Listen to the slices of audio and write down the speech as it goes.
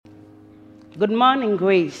Good morning,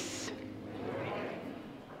 Grace.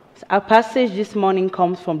 Our passage this morning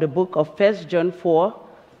comes from the book of 1 John 4,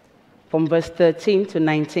 from verse 13 to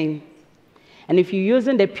 19. And if you're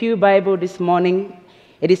using the Pew Bible this morning,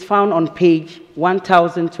 it is found on page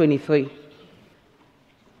 1023.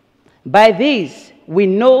 By this, we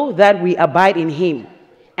know that we abide in him,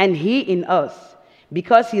 and he in us,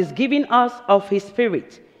 because he is giving us of his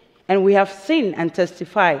Spirit. And we have seen and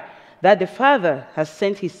testified that the Father has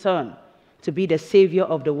sent his Son to be the Savior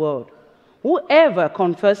of the world. Whoever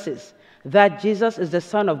confesses that Jesus is the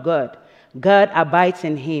Son of God, God abides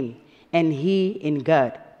in him, and he in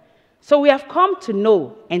God. So we have come to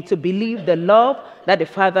know and to believe the love that the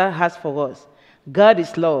Father has for us. God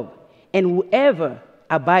is love, and whoever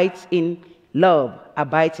abides in love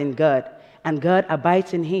abides in God, and God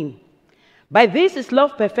abides in him. By this is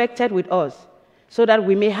love perfected with us, so that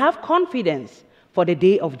we may have confidence for the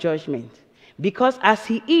day of judgment. Because as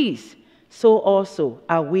he is, so also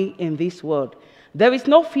are we in this world. There is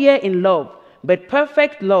no fear in love, but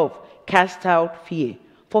perfect love casts out fear.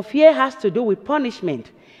 For fear has to do with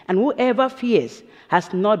punishment, and whoever fears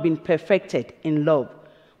has not been perfected in love.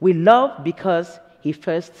 We love because he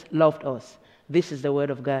first loved us. This is the word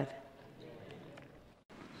of God.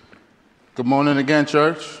 Good morning again,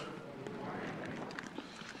 church.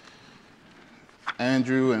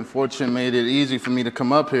 Andrew and Fortune made it easy for me to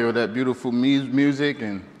come up here with that beautiful music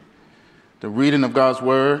and the reading of God's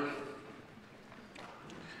word.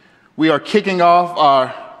 We are kicking off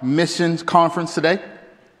our missions conference today.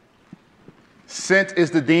 Sent is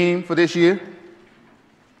the theme for this year.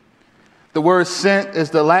 The word sent is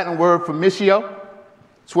the Latin word for missio.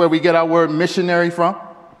 It's where we get our word missionary from.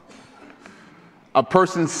 A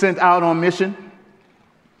person sent out on mission.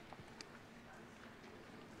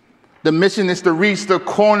 The mission is to reach the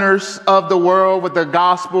corners of the world with the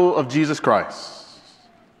gospel of Jesus Christ.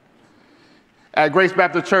 At Grace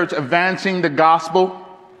Baptist Church, advancing the gospel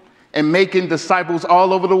and making disciples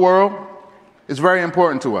all over the world is very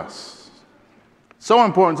important to us. So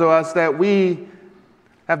important to us that we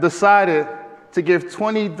have decided to give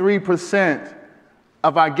 23%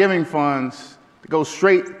 of our giving funds to go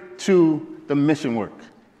straight to the mission work,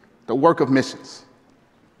 the work of missions.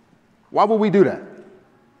 Why would we do that?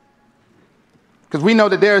 Because we know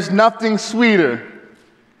that there is nothing sweeter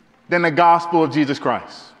than the gospel of Jesus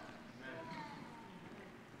Christ.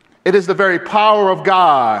 It is the very power of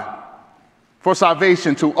God for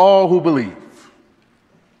salvation to all who believe.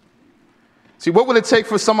 See, what would it take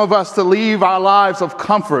for some of us to leave our lives of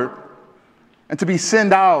comfort and to be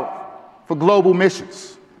sent out for global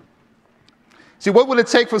missions? See, what would it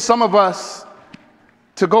take for some of us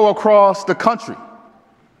to go across the country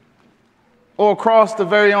or across the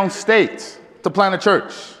very own state to plant a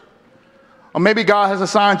church? Or maybe God has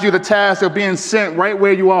assigned you the task of being sent right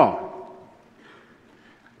where you are.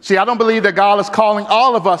 See, I don't believe that God is calling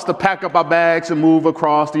all of us to pack up our bags and move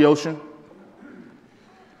across the ocean.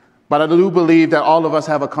 But I do believe that all of us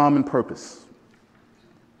have a common purpose: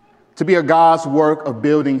 to be a God's work of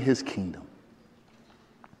building his kingdom.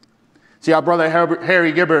 See, our brother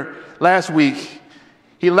Harry Gibber last week,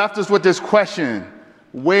 he left us with this question: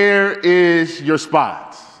 where is your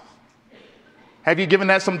spot? Have you given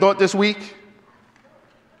that some thought this week?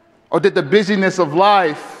 Or did the busyness of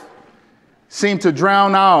life seem to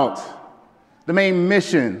drown out the main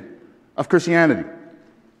mission of Christianity?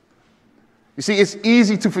 You see, it's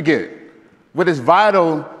easy to forget what is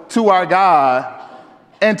vital to our God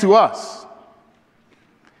and to us.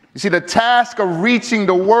 You see, the task of reaching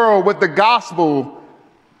the world with the gospel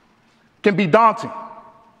can be daunting.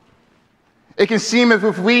 It can seem as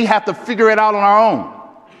if we have to figure it out on our own.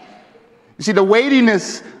 You see, the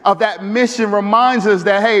weightiness of that mission reminds us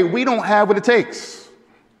that, hey, we don't have what it takes.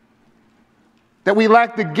 That we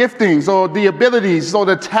lack the giftings or the abilities or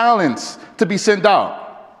the talents to be sent out.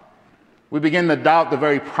 We begin to doubt the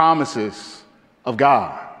very promises of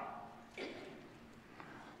God.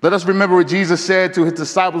 Let us remember what Jesus said to his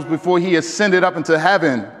disciples before he ascended up into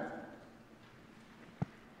heaven.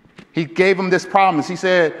 He gave them this promise. He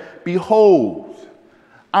said, "Behold,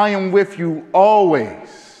 I am with you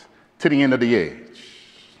always to the end of the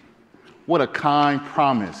age." What a kind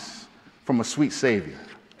promise from a sweet Savior.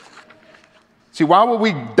 See, why would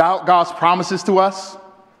we doubt God's promises to us?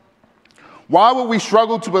 Why would we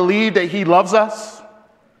struggle to believe that he loves us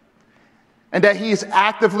and that he is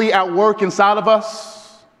actively at work inside of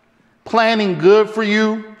us, planning good for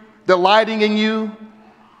you, delighting in you?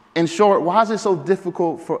 In short, why is it so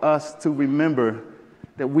difficult for us to remember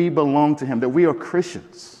that we belong to him, that we are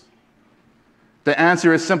Christians? The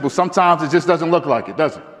answer is simple. Sometimes it just doesn't look like it,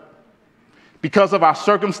 does it? Because of our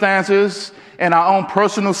circumstances and our own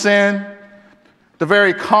personal sin, the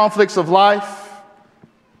very conflicts of life,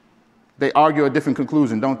 they argue a different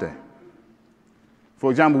conclusion, don't they?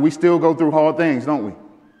 For example, we still go through hard things, don't we?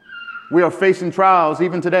 We are facing trials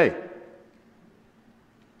even today.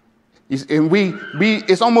 And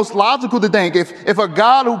it's almost logical to think if a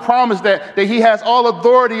God who promised that he has all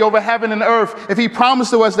authority over heaven and earth, if he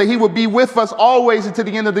promised to us that he would be with us always until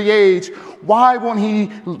the end of the age, why won't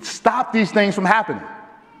he stop these things from happening?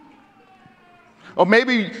 Or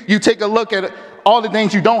maybe you take a look at all the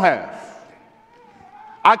things you don't have.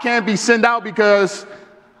 I can't be sent out because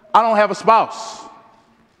I don't have a spouse.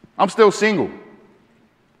 I'm still single.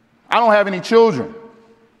 I don't have any children.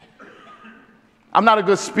 I'm not a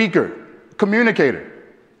good speaker, communicator.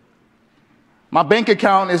 My bank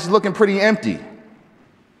account is looking pretty empty.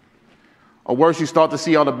 Or worse, you start to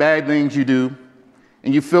see all the bad things you do,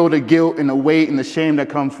 and you feel the guilt and the weight and the shame that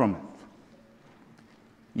comes from it.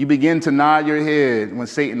 You begin to nod your head when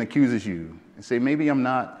Satan accuses you and say, maybe I'm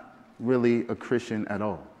not really a Christian at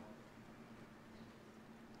all.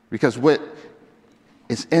 Because what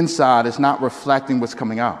is inside is not reflecting what's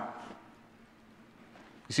coming out.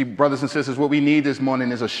 You see, brothers and sisters, what we need this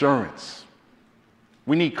morning is assurance.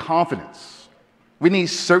 We need confidence. We need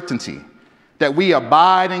certainty that we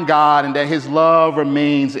abide in God and that his love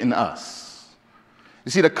remains in us.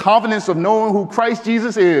 You see, the confidence of knowing who Christ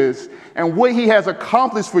Jesus is and what he has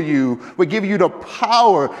accomplished for you will give you the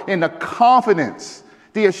power and the confidence,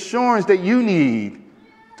 the assurance that you need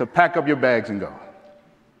to pack up your bags and go.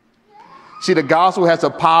 See, the gospel has the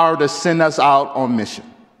power to send us out on mission.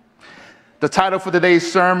 The title for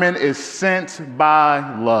today's sermon is Sent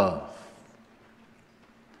by Love.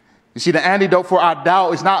 You see, the antidote for our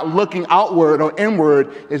doubt is not looking outward or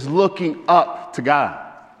inward, it's looking up to God.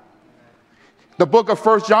 The book of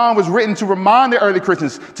 1 John was written to remind the early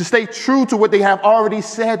Christians to stay true to what they have already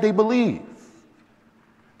said they believe.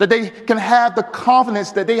 That they can have the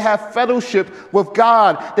confidence that they have fellowship with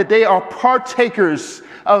God, that they are partakers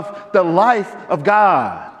of the life of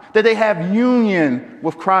God, that they have union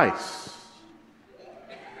with Christ.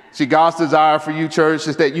 See, God's desire for you, church,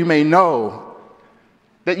 is that you may know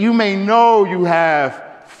you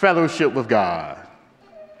have fellowship with God.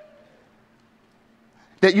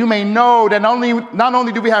 That you may know that not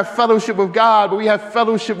only do we have fellowship with God, but we have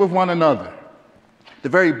fellowship with one another, the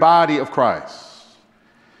very body of Christ.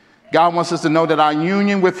 God wants us to know that our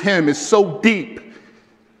union with him is so deep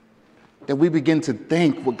that we begin to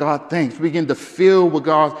think what God thinks. We begin to feel what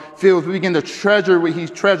God feels. We begin to treasure what he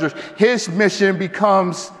treasures. His mission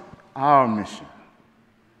becomes our mission.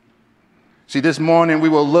 See, this morning we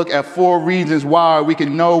will look at 4 reasons why we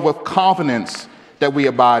can know with confidence that we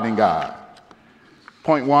abide in God.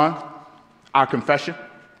 Point 1, our confession.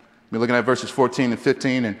 We're looking at verses 14 and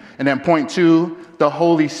 15. And then point 2, the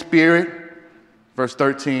Holy Spirit, verse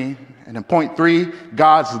 13. And then point 3,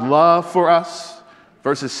 God's love for us,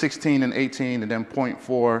 verses 16 and 18. And then point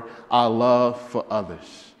 4, our love for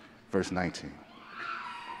others, verse 19.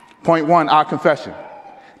 Point 1, our confession.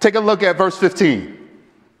 Take a look at verse 15.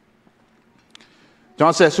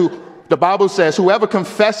 John says, the Bible says, whoever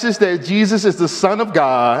confesses that Jesus is the Son of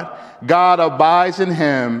God, God abides in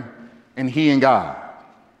him and he in God.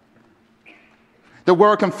 The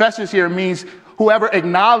word confesses here means whoever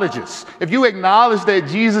acknowledges. If you acknowledge that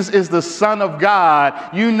Jesus is the Son of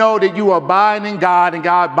God, you know that you abide in God and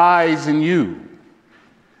God abides in you.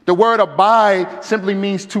 The word abide simply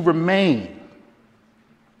means to remain.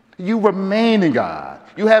 You remain in God.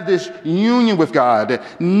 You have this union with God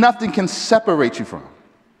that nothing can separate you from.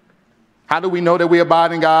 How do we know that we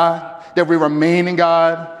abide in God, that we remain in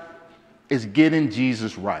God? Is getting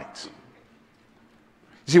Jesus right.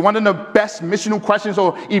 You see, one of the best missional questions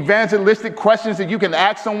or evangelistic questions that you can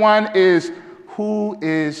ask someone is, who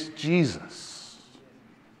is Jesus?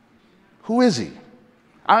 Who is he?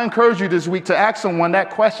 I encourage you this week to ask someone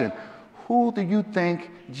that question. Who do you think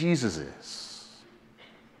Jesus is?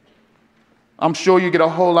 I'm sure you get a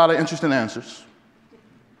whole lot of interesting answers.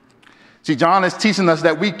 See, John is teaching us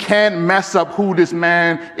that we can't mess up who this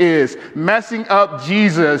man is. Messing up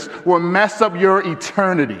Jesus will mess up your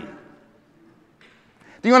eternity.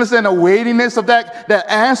 Do you understand the weightiness of that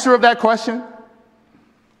answer of that question?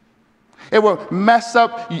 It will mess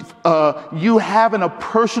up you having a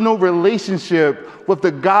personal relationship with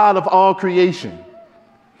the God of all creation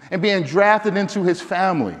and being drafted into his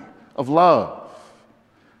family of love,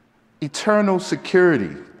 eternal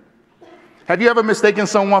security. Have you ever mistaken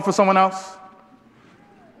someone for someone else?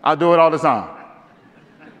 I do it all the time.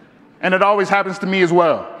 And it always happens to me as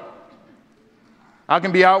well. I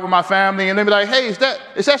can be out with my family and they'll be like, hey, is that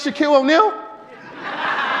Shaquille O'Neal?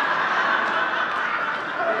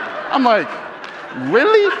 I'm like,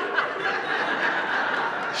 really?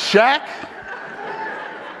 Shaq?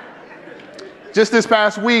 Just this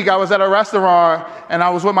past week, I was at a restaurant and I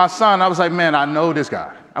was with my son. I was like, man, I know this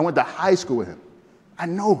guy. I went to high school with him. I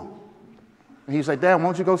know him. And he's like, Dad, why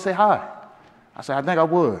don't you go say hi? I said, I think I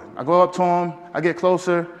would. I go up to him. I get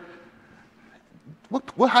closer.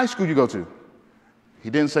 What high school you go to? He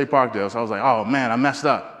didn't say Parkdale, so I was like, oh, man, I messed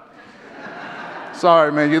up.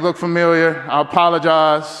 Sorry, man, you look familiar. I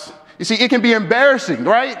apologize. You see, it can be embarrassing,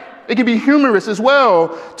 right? It can be humorous as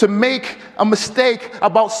well to make a mistake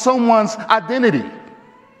about someone's identity.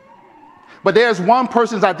 But there's one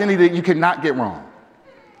person's identity that you cannot get wrong,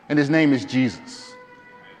 and his name is Jesus.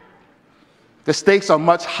 The stakes are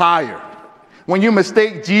much higher. When you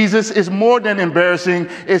mistake Jesus, it's more than embarrassing,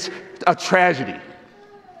 it's a tragedy.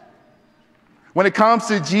 When it comes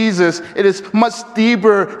to Jesus, it is much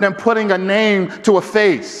deeper than putting a name to a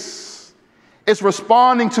face. It's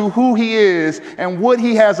responding to who he is and what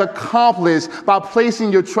he has accomplished by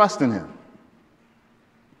placing your trust in him.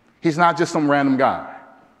 He's not just some random guy.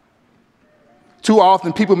 Too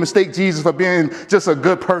often, people mistake Jesus for being just a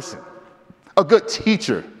good person, a good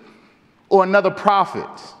teacher, or another prophet.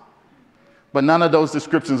 But none of those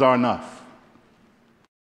descriptions are enough.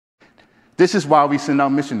 This is why we send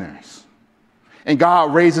out missionaries. And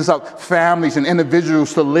God raises up families and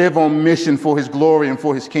individuals to live on mission for his glory and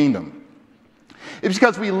for his kingdom. It's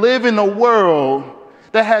because we live in a world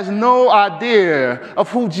that has no idea of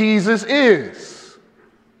who Jesus is.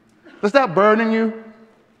 Does that burden you?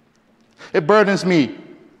 It burdens me.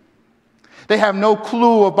 They have no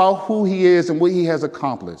clue about who he is and what he has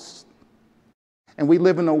accomplished. And we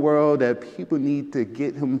live in a world that people need to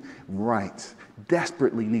get him right,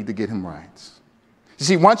 desperately need to get him right. You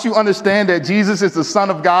see, once you understand that Jesus is the Son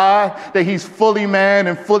of God, that he's fully man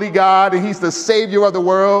and fully God, and he's the Savior of the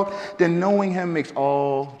world, then knowing him makes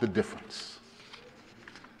all the difference.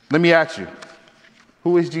 Let me ask you,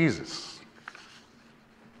 who is Jesus?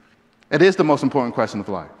 It is the most important question of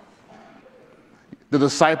life. The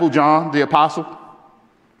disciple John, the apostle,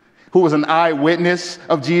 who was an eyewitness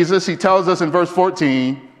of Jesus, he tells us in verse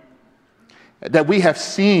 14 that we have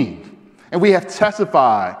seen and we have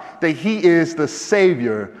testified that he is the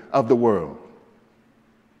Savior of the world.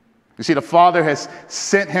 You see, the Father has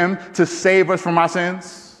sent him to save us from our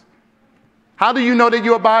sins. How do you know that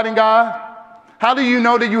you abide in God? How do you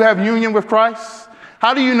know that you have union with Christ?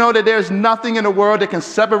 How do you know that there's nothing in the world that can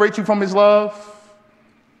separate you from his love?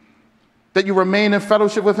 That you remain in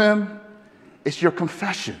fellowship with him? It's your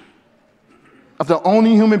confession of the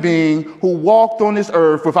only human being who walked on this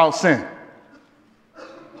earth without sin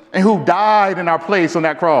and who died in our place on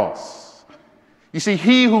that cross. You see,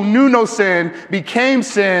 he who knew no sin became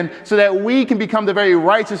sin so that we can become the very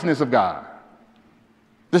righteousness of God.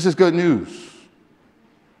 This is good news,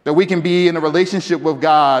 that we can be in a relationship with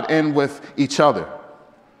God and with each other.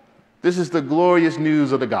 This is the glorious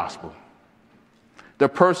news of the gospel. The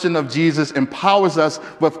person of Jesus empowers us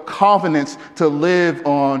with confidence to live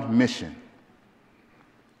on mission.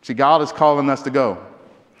 See, God is calling us to go.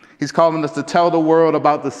 He's calling us to tell the world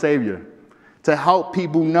about the Savior, to help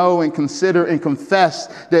people know and consider and confess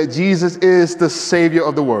that Jesus is the Savior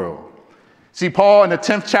of the world. See, Paul in the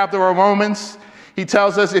 10th chapter of Romans, he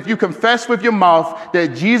tells us if you confess with your mouth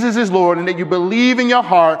that Jesus is Lord and that you believe in your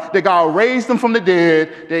heart that God raised him from the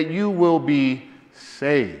dead, that you will be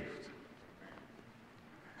saved.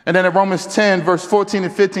 And then in Romans 10, verse 14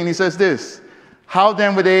 and 15, he says this, how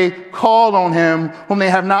then would they call on him whom they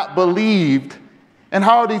have not believed? And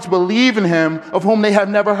how are they to believe in him of whom they have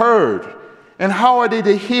never heard? And how are they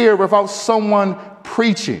to hear without someone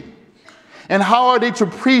preaching? And how are they to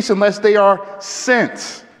preach unless they are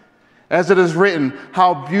sent? As it is written,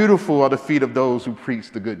 how beautiful are the feet of those who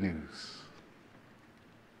preach the good news.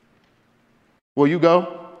 Will you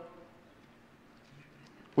go?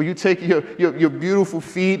 Will you take your beautiful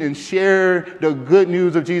feet and share the good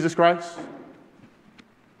news of Jesus Christ?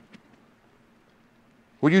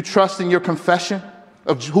 Will you trust in your confession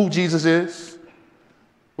of who Jesus is?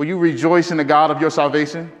 Will you rejoice in the God of your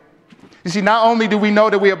salvation? You see, not only do we know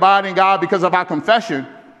that we abide in God because of our confession,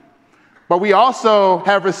 but we also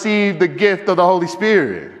have received the gift of the Holy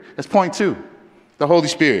Spirit. That's point 2, the Holy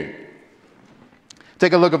Spirit.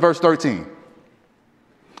 Take a look at verse 13.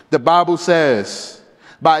 The Bible says,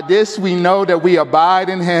 by this we know that we abide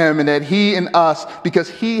in him and that he in us because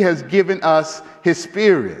he has given us his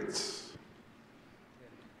Spirit.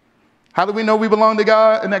 How do we know we belong to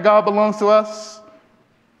God and that God belongs to us?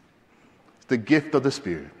 It's the gift of the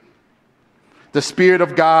Spirit. The Spirit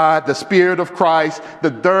of God, the Spirit of Christ,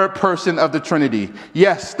 the third person of the Trinity.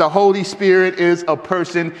 Yes, the Holy Spirit is a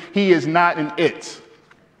person. He is not an it.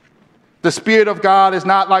 The Spirit of God is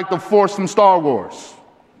not like the Force from Star Wars.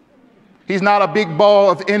 He's not a big ball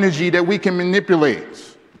of energy that we can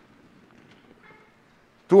manipulate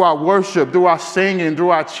through our worship, through our singing,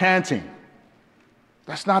 through our chanting.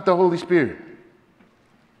 That's not the Holy Spirit.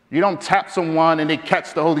 You don't tap someone and they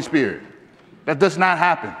catch the Holy Spirit. That does not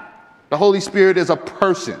happen. The Holy Spirit is a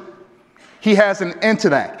person. He has an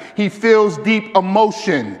intellect. He feels deep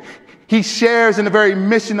emotion. He shares in the very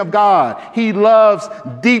mission of God. He loves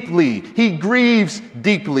deeply. He grieves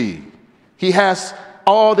deeply. He has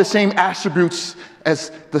all the same attributes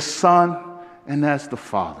as the Son and as the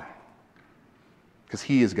Father, because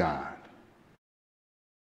he is God.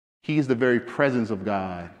 He is the very presence of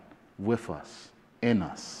God with us, in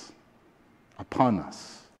us, upon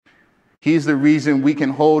us. He's the reason we can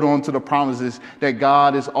hold on to the promises that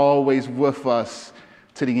God is always with us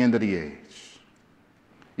to the end of the age.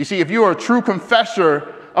 You see, if you are a true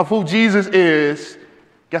confessor of who Jesus is,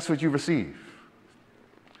 guess what you receive?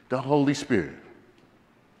 The Holy Spirit.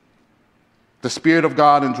 The Spirit of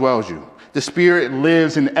God indwells you. The Spirit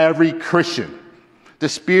lives in every Christian. The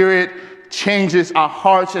Spirit changes our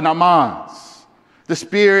hearts and our minds. The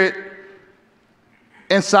Spirit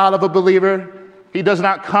inside of a believer, he does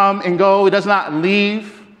not come and go. He does not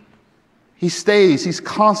leave. He stays. He's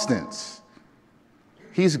constant.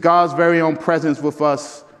 He's God's very own presence with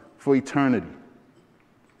us for eternity.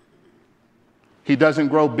 He doesn't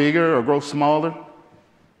grow bigger or grow smaller.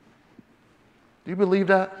 Do you believe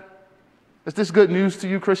that? Is this good news to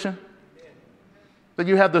you, Christian? That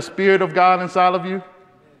you have the Spirit of God inside of you?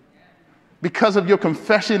 Because of your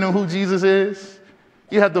confession of who Jesus is,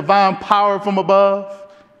 you have divine power from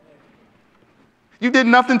above. You did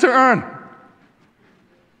nothing to earn.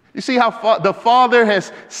 You see how the Father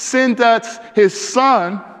has sent us his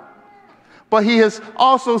Son, but he has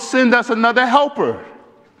also sent us another helper.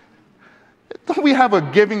 Don't we have a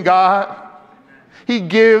giving God? He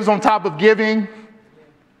gives on top of giving.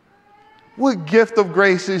 What gift of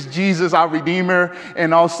grace is Jesus, our Redeemer,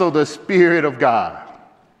 and also the Spirit of God?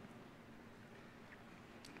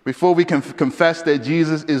 Before we can confess that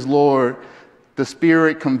Jesus is Lord, the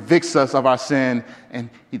Spirit convicts us of our sin and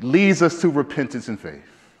he leads us to repentance and faith.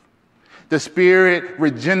 The Spirit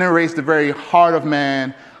regenerates the very heart of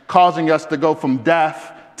man, causing us to go from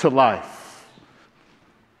death to life,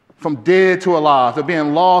 from dead to alive, to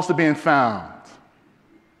being lost to being found.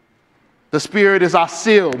 The Spirit is our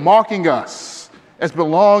seal, marking us as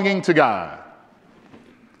belonging to God.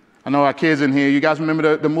 I know our kids in here, you guys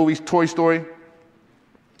remember the movie Toy Story?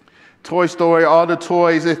 Toy Story, all the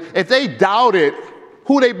toys. If they doubted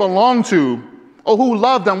who they belonged to or who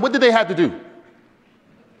loved them, what did they have to do?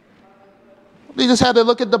 They just had to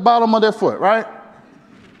look at the bottom of their foot, right?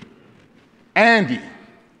 Andy.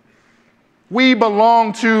 We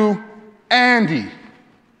belong to Andy.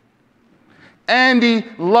 Andy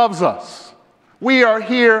loves us. We are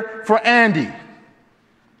here for Andy.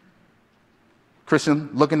 Christian,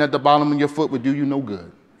 looking at the bottom of your foot would do you no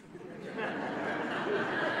good.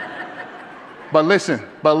 But listen,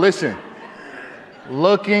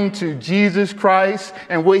 looking to Jesus Christ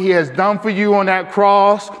and what he has done for you on that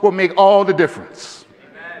cross will make all the difference.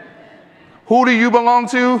 Amen. Who do you belong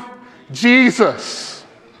to? Jesus.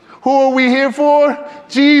 Who are we here for?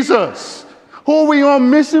 Jesus. Who are we on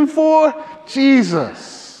mission for?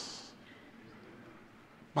 Jesus.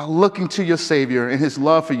 By looking to your Savior and his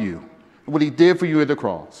love for you, what he did for you at the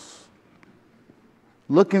cross.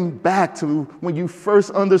 Looking back to when you first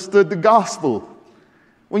understood the gospel,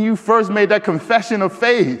 when you first made that confession of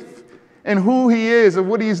faith and who he is and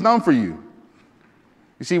what he's done for you.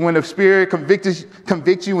 You see, when the Spirit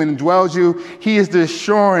convicts you and indwells you, he is the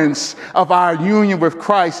assurance of our union with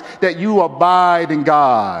Christ that you abide in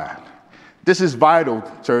God. This is vital,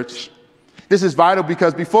 church. This is vital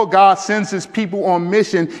because before God sends his people on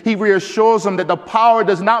mission, he reassures them that the power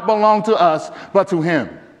does not belong to us, but to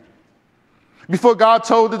him. Before God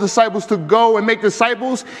told the disciples to go and make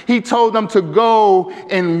disciples, he told them to go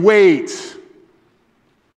and wait.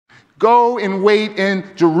 Go and wait in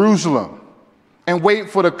Jerusalem and wait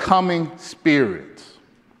for the coming Spirit.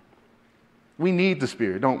 We need the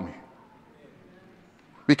Spirit, don't we?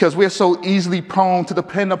 Because we're so easily prone to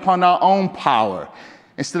depend upon our own power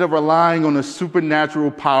instead of relying on the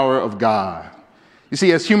supernatural power of God. You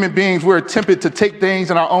see, as human beings, we're tempted to take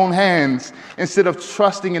things in our own hands instead of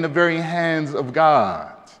trusting in the very hands of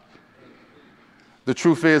God. The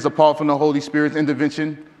truth is, apart from the Holy Spirit's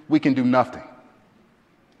intervention, we can do nothing.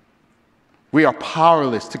 We are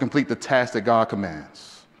powerless to complete the task that God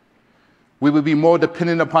commands. We would be more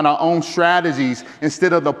dependent upon our own strategies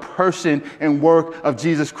instead of the person and work of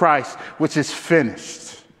Jesus Christ, which is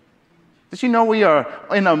finished. Did you know we are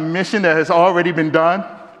in a mission that has already been done?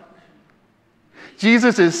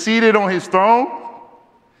 Jesus is seated on his throne.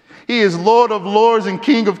 He is Lord of lords and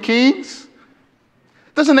King of kings.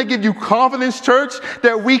 Doesn't that give you confidence, church,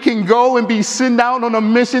 that we can go and be sent out on a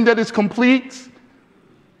mission that is complete?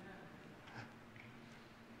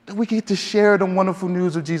 That we get to share the wonderful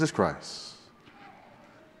news of Jesus Christ.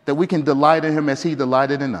 That we can delight in him as he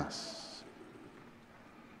delighted in us.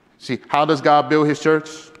 See, how does God build his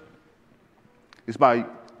church? It's by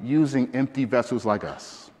using empty vessels like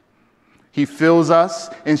us. He fills us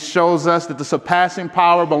and shows us that the surpassing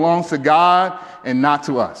power belongs to God and not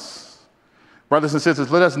to us. Brothers and sisters,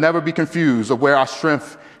 let us never be confused of where our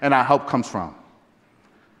strength and our help comes from.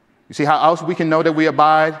 You see how else we can know that we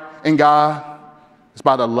abide in God? It's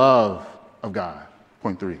by the love of God.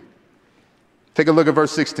 Point 3. Take a look at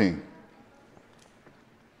verse 16.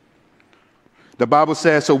 The Bible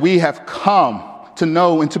says, so we have come to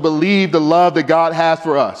know and to believe the love that God has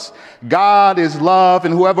for us. God is love,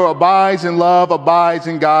 and whoever abides in love abides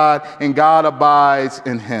in God, and God abides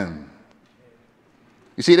in him.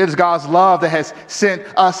 You see, it is God's love that has sent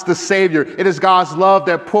us the Savior. It is God's love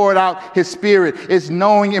that poured out his Spirit. It's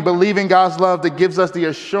knowing and believing God's love that gives us the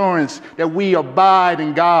assurance that we abide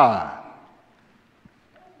in God.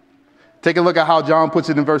 Take a look at how John puts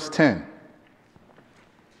it in verse 10.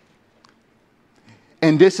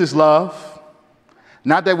 And this is love.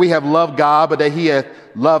 Not that we have loved God, but that he hath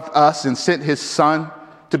loved us and sent his Son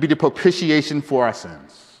to be the propitiation for our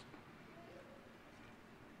sins.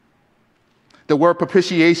 The word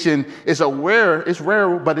propitiation is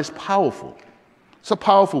rare, but it's powerful. It's a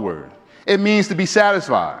powerful word. It means to be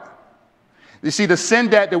satisfied. You see, the sin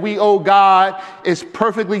debt that we owe God is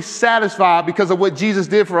perfectly satisfied because of what Jesus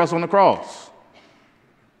did for us on the cross.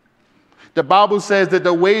 The Bible says that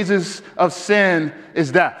the wages of sin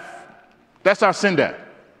is death. That's our sin debt.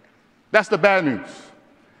 That's the bad news.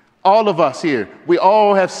 All of us here, we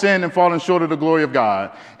all have sinned and fallen short of the glory of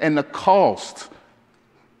God. And the cost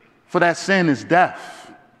for that sin is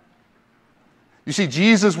death. You see,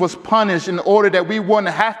 Jesus was punished in order that we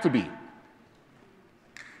wouldn't have to be.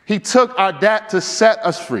 He took our debt to set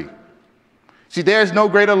us free. See, there's no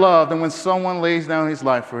greater love than when someone lays down his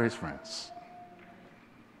life for his friends.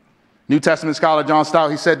 New Testament scholar John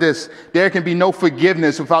Stott, he said this: there can be no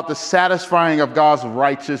forgiveness without the satisfying of God's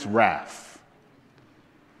righteous wrath.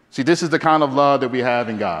 See, this is the kind of love that we have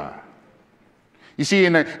in God. You see,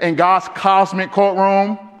 in God's cosmic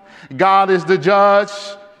courtroom, God is the judge,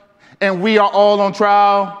 and we are all on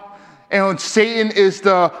trial. And Satan is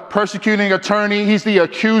the persecuting attorney. He's the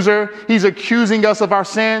accuser. He's accusing us of our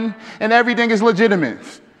sin, and everything is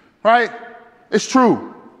legitimate, right? It's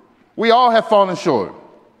true. We all have fallen short.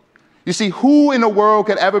 You see, who in the world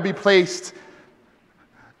could ever be placed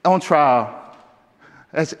on trial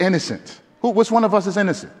as innocent? Which one of us is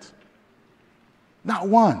innocent? Not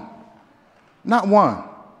one. Not one.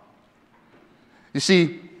 You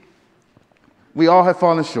see, we all have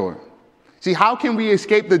fallen short. See, how can we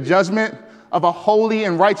escape the judgment of a holy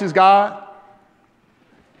and righteous God?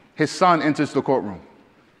 His Son enters the courtroom.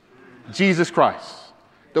 Jesus Christ,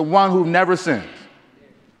 the one who never sinned.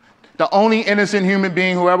 The only innocent human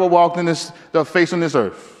being who ever walked in the face on this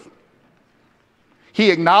earth. He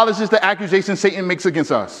acknowledges the accusation Satan makes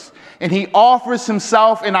against us, and he offers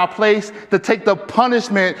himself in our place to take the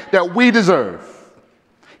punishment that we deserve.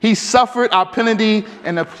 He suffered our penalty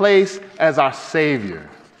in a place as our Savior.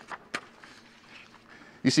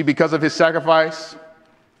 You see, because of his sacrifice,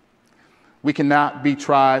 we cannot be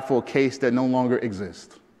tried for a case that no longer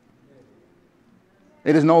exists.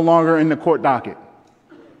 It is no longer in the court docket.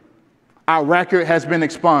 Our record has been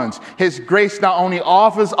expunged. His grace not only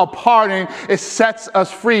offers a pardon, it sets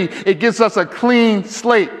us free. It gives us a clean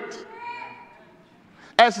slate.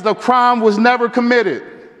 As the crime was never committed.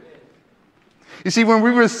 You see, when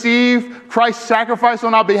we receive Christ's sacrifice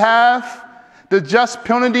on our behalf, the just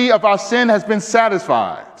penalty of our sin has been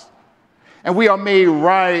satisfied. And we are made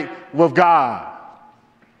right with God.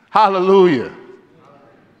 Hallelujah.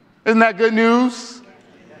 Isn't that good news?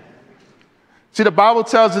 See, the Bible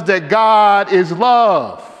tells us that God is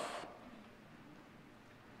love.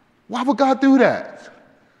 Why would God do that?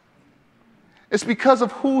 It's because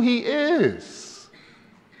of who he is.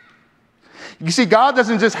 You see, God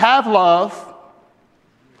doesn't just have love.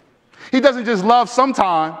 He doesn't just love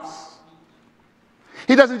sometimes.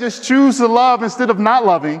 He doesn't just choose to love instead of not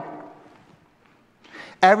loving.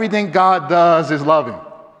 Everything God does is loving.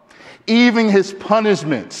 Even his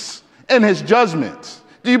punishments and his judgments.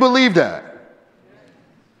 Do you believe that?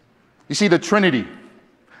 You see, the Trinity,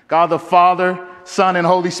 God the Father, Son, and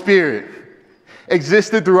Holy Spirit,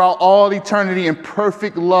 existed throughout all eternity in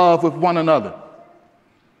perfect love with one another.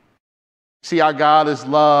 See, our God is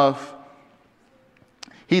love,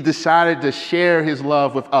 he decided to share his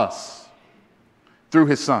love with us through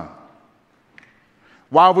his Son.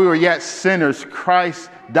 While we were yet sinners, Christ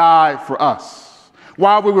died for us.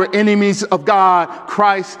 While we were enemies of God,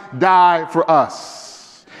 Christ died for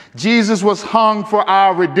us. Jesus was hung for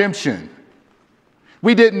our redemption.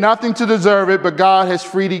 We did nothing to deserve it, but God has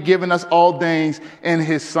freely given us all things in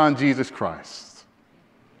his Son, Jesus Christ.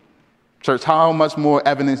 Church, how much more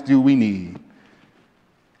evidence do we need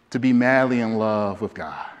to be madly in love with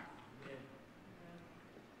God?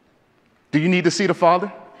 Do you need to see the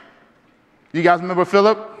Father? You guys remember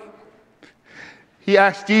Philip? He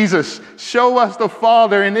asked Jesus, show us the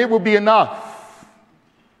Father and it will be enough.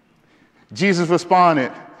 Jesus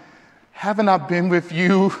responded, haven't I been with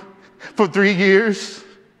you for 3 years?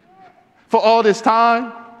 For all this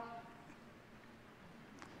time?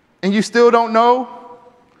 And you still don't know?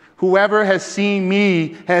 Whoever has seen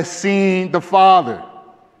me has seen the Father.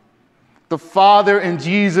 The Father and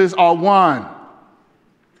Jesus are one.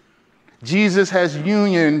 Jesus has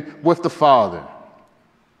union with the Father.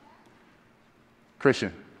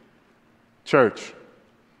 Christian, church,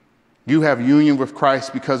 you have union with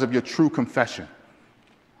Christ because of your true confession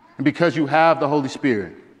and because you have the Holy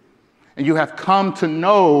Spirit and you have come to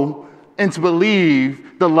know and to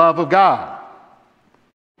believe the love of God.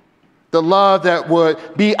 The love that would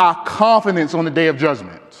be our confidence on the day of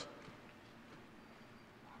judgment.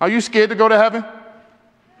 Are you scared to go to heaven?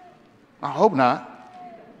 I hope not.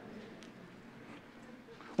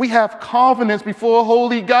 We have confidence before a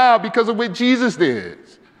holy God because of what Jesus did.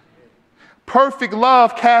 Perfect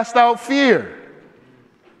love casts out fear.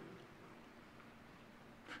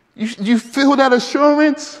 You feel that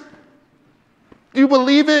assurance? Do you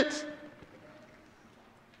believe it?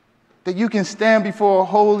 That you can stand before a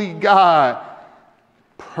holy God,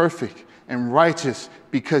 perfect and righteous,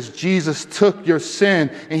 because Jesus took your sin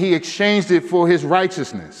and he exchanged it for his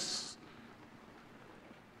righteousness.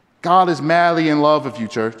 God is madly in love with you,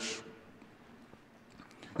 church.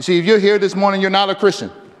 You see, if you're here this morning, you're not a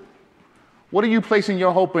Christian. What are you placing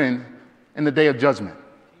your hope in the day of judgment?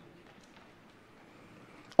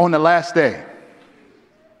 On the last day.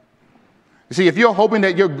 You see, if you're hoping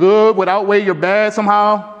that your good would outweigh your bad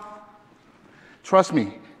somehow, trust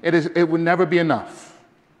me, it will never be enough.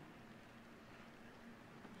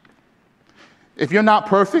 If you're not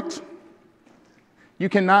perfect, you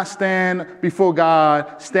cannot stand before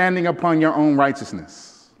God standing upon your own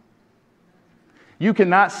righteousness. You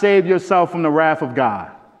cannot save yourself from the wrath of God.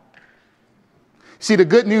 See, the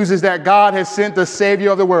good news is that God has sent the Savior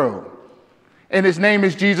of the world, and his name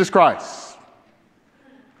is Jesus Christ.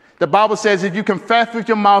 The Bible says if you confess with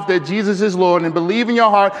your mouth that Jesus is Lord and believe in your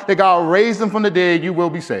heart that God raised him from the dead, you will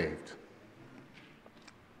be saved.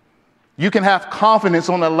 You can have confidence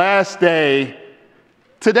on the last day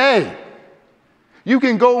today. You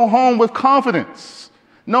can go home with confidence,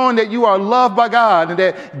 knowing that you are loved by God and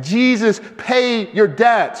that Jesus paid your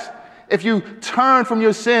debt. If you turn from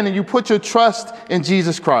your sin and you put your trust in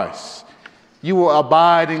Jesus Christ, you will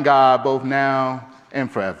abide in God both now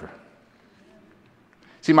and forever.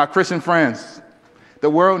 See, my Christian friends, the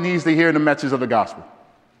world needs to hear the message of the gospel.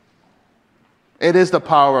 It is the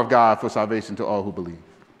power of God for salvation to all who believe.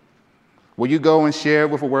 Will you go and share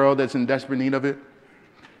it with a world that's in desperate need of it?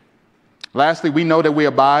 Lastly, we know that we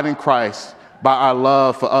abide in Christ by our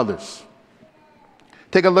love for others.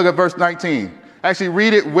 Take a look at verse 19. Actually,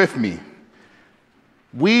 read it with me.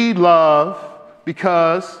 We love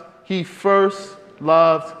because he first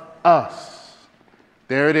loved us.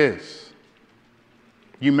 There it is.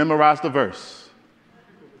 You memorized the verse.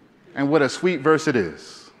 And what a sweet verse it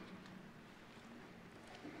is.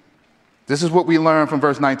 This is what we learn from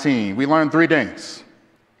verse 19. We learn 3 things.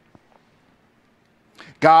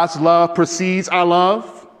 God's love precedes our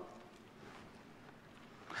love.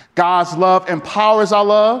 God's love empowers our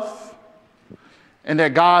love. And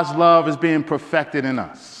that God's love is being perfected in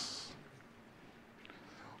us.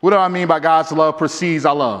 What do I mean by God's love precedes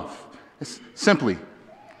our love? It's simply,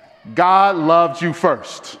 God loved you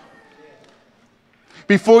first.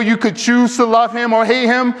 Before you could choose to love him or hate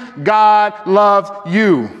him, God loved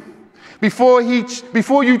you. Before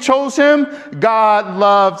you chose him, God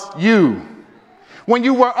loved you. When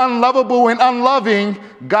you were unlovable and unloving,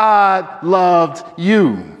 God loved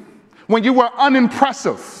you. When you were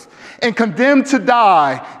unimpressive and condemned to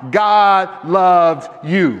die, God loved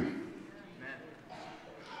you.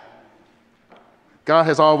 God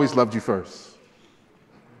has always loved you first.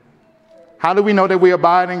 How do we know that we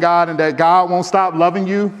abide in God and that God won't stop loving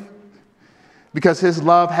you? Because his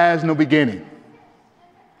love has no beginning.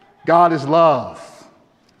 God is love.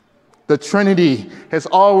 The Trinity has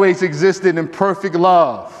always existed in perfect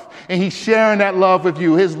love. and he's sharing that love with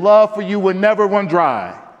you. His love for you will never run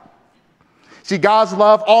dry. See, God's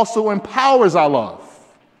love also empowers our love.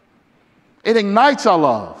 It ignites our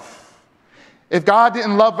love. If God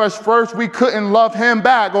didn't love us first, we couldn't love him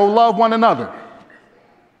back or love one another.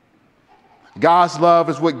 God's love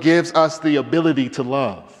is what gives us the ability to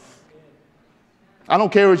love. I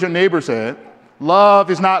don't care what your neighbor said. Love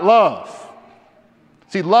is not love.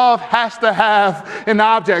 See, love has to have an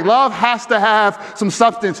object. Love has to have some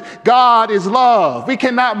substance. God is love. We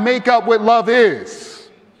cannot make up what love is.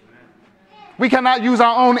 We cannot use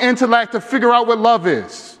our own intellect to figure out what love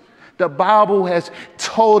is. The Bible has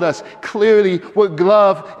told us clearly what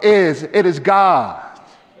love is. It is God.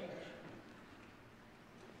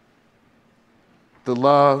 The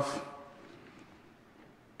love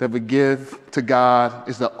that we give to God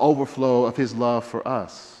is the overflow of his love for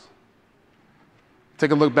us. Take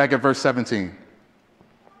a look back at verse 17.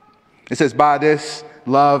 It says, by this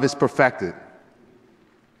love is perfected.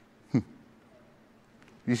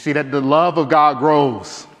 You see that the love of God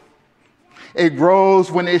grows. It grows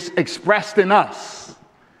when it's expressed in us.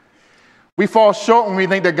 We fall short when we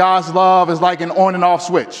think that God's love is like an on and off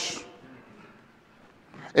switch.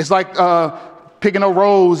 It's like picking a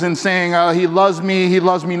rose and saying, he loves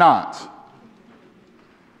me not.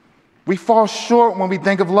 We fall short when we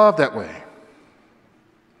think of love that way.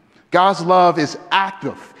 God's love is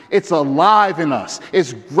active. It's alive in us.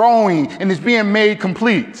 It's growing and it's being made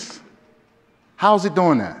complete. How is it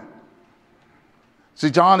doing that? See,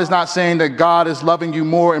 John is not saying that God is loving you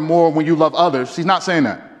more and more when you love others. He's not saying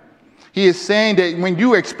that. He is saying that when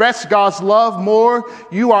you express God's love more,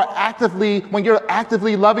 when you're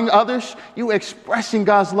actively loving others, you're expressing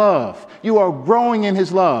God's love. You are growing in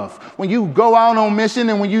his love. When you go out on mission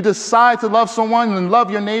and when you decide to love someone and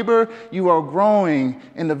love your neighbor, you are growing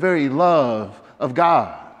in the very love of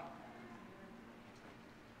God.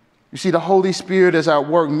 You see, the Holy Spirit is at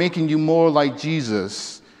work making you more like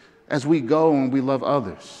Jesus as we go and we love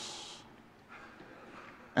others,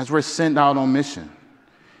 as we're sent out on mission.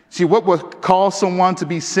 See, what would cause someone to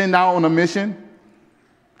be sent out on a mission?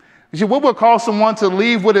 You see, what would cause someone to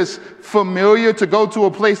leave what is familiar to go to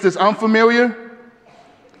a place that's unfamiliar?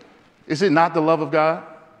 Is it not the love of God?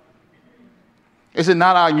 Is it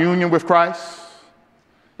not our union with Christ?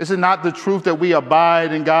 Is it not the truth that we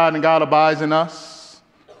abide in God and God abides in us?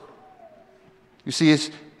 You see,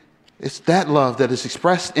 it's that love that is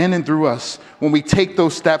expressed in and through us when we take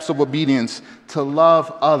those steps of obedience to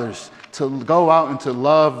love others, to go out and to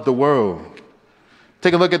love the world.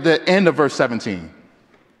 Take a look at the end of verse 17.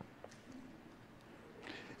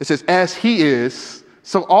 It says, as he is,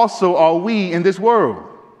 so also are we in this world.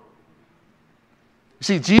 You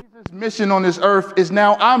see, Jesus' mission on this earth is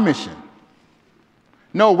now our mission.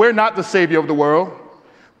 No, we're not the Savior of the world,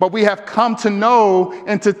 but we have come to know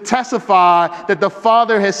and to testify that the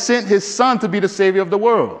Father has sent his Son to be the Savior of the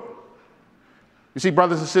world. You see,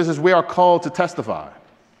 brothers and sisters, we are called to testify,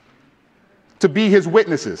 to be his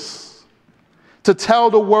witnesses, to tell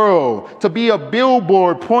the world, to be a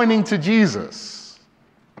billboard pointing to Jesus.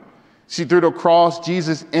 See, through the cross,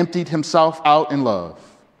 Jesus emptied himself out in love.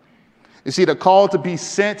 You see, the call to be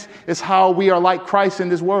sent is how we are like Christ in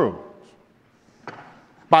this world.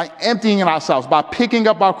 By emptying ourselves, by picking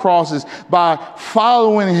up our crosses, by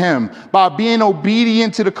following him, by being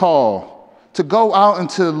obedient to the call, to go out and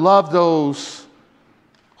to love those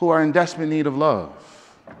who are in desperate need of love,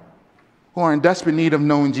 who are in desperate need of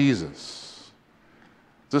knowing Jesus.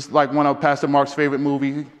 Just like one of Pastor Mark's favorite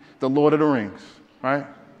movies, The Lord of the Rings, right?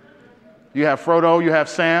 You have Frodo, you have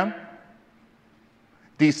Sam.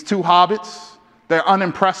 These two hobbits, they're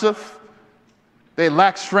unimpressive. They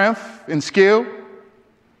lack strength and skill.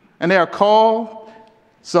 And they are called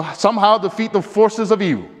to somehow defeat the forces of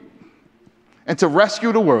evil and to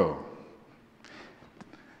rescue the world.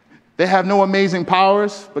 They have no amazing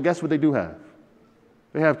powers, but guess what they do have?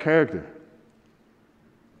 They have character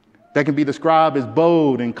that can be described as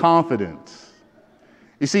bold and confident.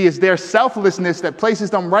 You see, it's their selflessness that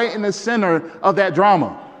places them right in the center of that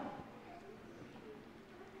drama.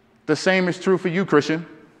 The same is true for you, Christian.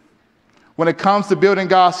 When it comes to building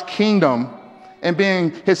God's kingdom and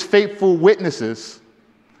being his faithful witnesses,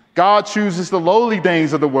 God chooses the lowly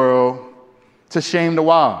things of the world to shame the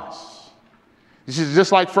wise. This is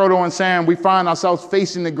just like Frodo and Sam, we find ourselves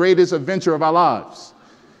facing the greatest adventure of our lives,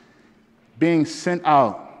 being sent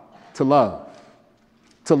out to love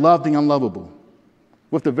the unlovable,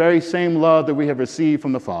 with the very same love that we have received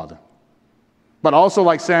from the Father. But also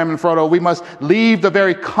like Sam and Frodo, we must leave the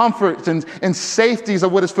very comforts and safeties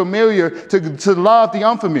of what is familiar to love the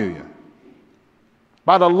unfamiliar.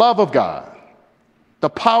 By the love of God, the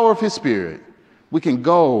power of his Spirit, we can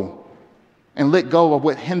go and let go of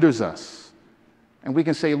what hinders us. And we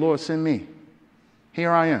can say, Lord, send me.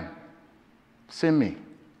 Here I am. Send me.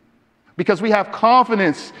 Because we have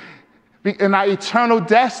confidence in our eternal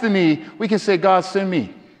destiny, we can say, God, send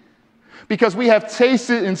me. Because we have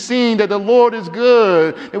tasted and seen that the Lord is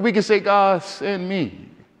good, and we can say, God, send me.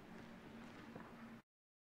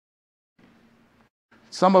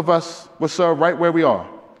 Some of us will serve right where we are.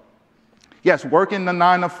 Yes, working the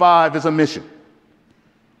 9 to 5 is a mission.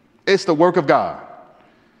 It's the work of God.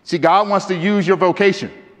 See, God wants to use your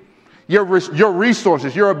vocation, your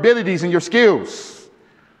resources, your abilities, and your skills.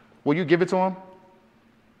 Will you give it to him?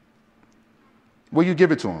 Will you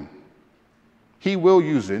give it to him? He will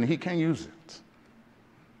use it, and he can use it.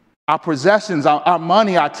 Our possessions, our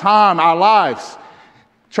money, our time, our lives.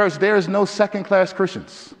 Church, there is no second-class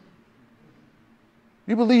Christians.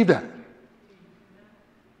 You believe that?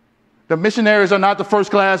 The missionaries are not the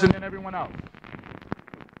first class and then everyone else.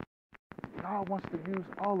 God wants to use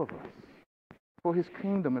all of us for his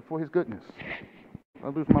kingdom and for his goodness. I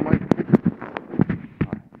lose my mic.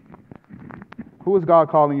 Who is God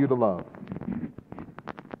calling you to love?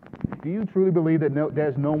 Do you truly believe that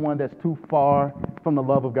there's no one that's too far from the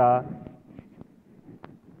love of God?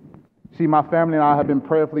 See, my family and I have been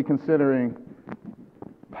prayerfully considering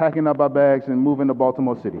packing up our bags and moving to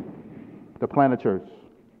Baltimore City to plant a church.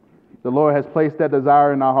 The Lord has placed that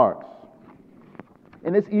desire in our hearts.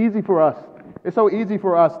 And it's easy for us. It's so easy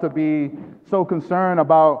for us to be so concerned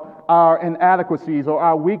about our inadequacies or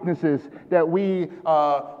our weaknesses that we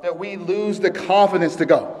lose the confidence to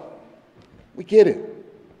go. We get it.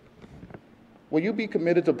 Will you be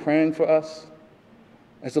committed to praying for us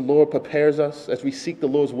as the Lord prepares us, as we seek the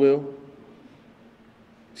Lord's will?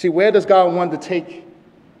 See, where does God want to take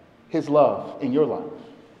his love in your life?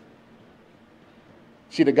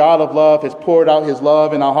 See, the God of love has poured out his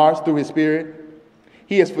love in our hearts through his Spirit.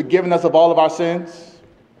 He has forgiven us of all of our sins.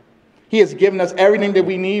 He has given us everything that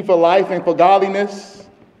we need for life and for godliness.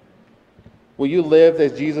 Will you live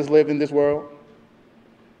as Jesus lived in this world?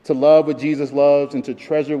 To love what Jesus loves and to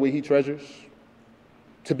treasure what he treasures?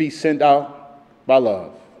 To be sent out by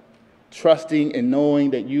love, trusting and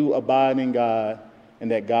knowing that you abide in God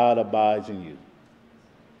and that God abides in you.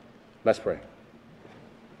 Let's pray.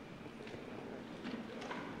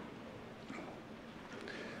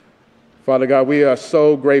 Father God, we are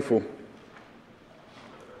so grateful.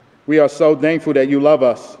 We are so thankful that you love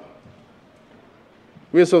us.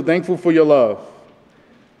 We are so thankful for your love,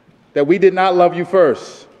 that we did not love you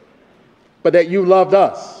first, but that you loved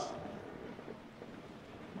us.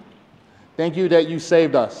 Thank you that you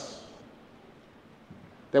saved us,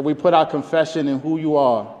 that we put our confession in who you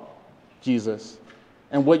are, Jesus,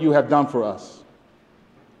 and what you have done for us.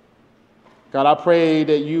 God, I pray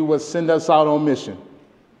that you would send us out on mission,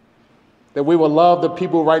 that we will love the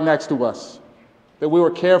people right next to us, that we will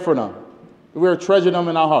care for them, that we will treasure them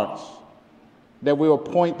in our hearts, that we will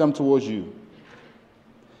point them towards you.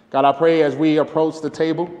 God, I pray as we approach the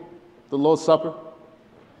table, the Lord's Supper,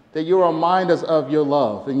 that you remind us of your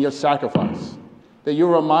love and your sacrifice, that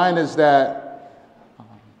you remind us that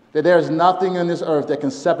there is nothing in this earth that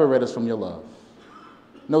can separate us from your love.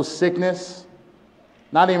 No sickness,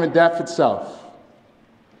 not even death itself.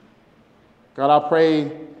 God, I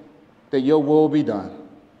pray that your will be done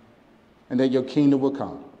and that your kingdom will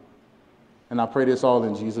come. And I pray this all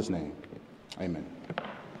in Jesus' name. Amen.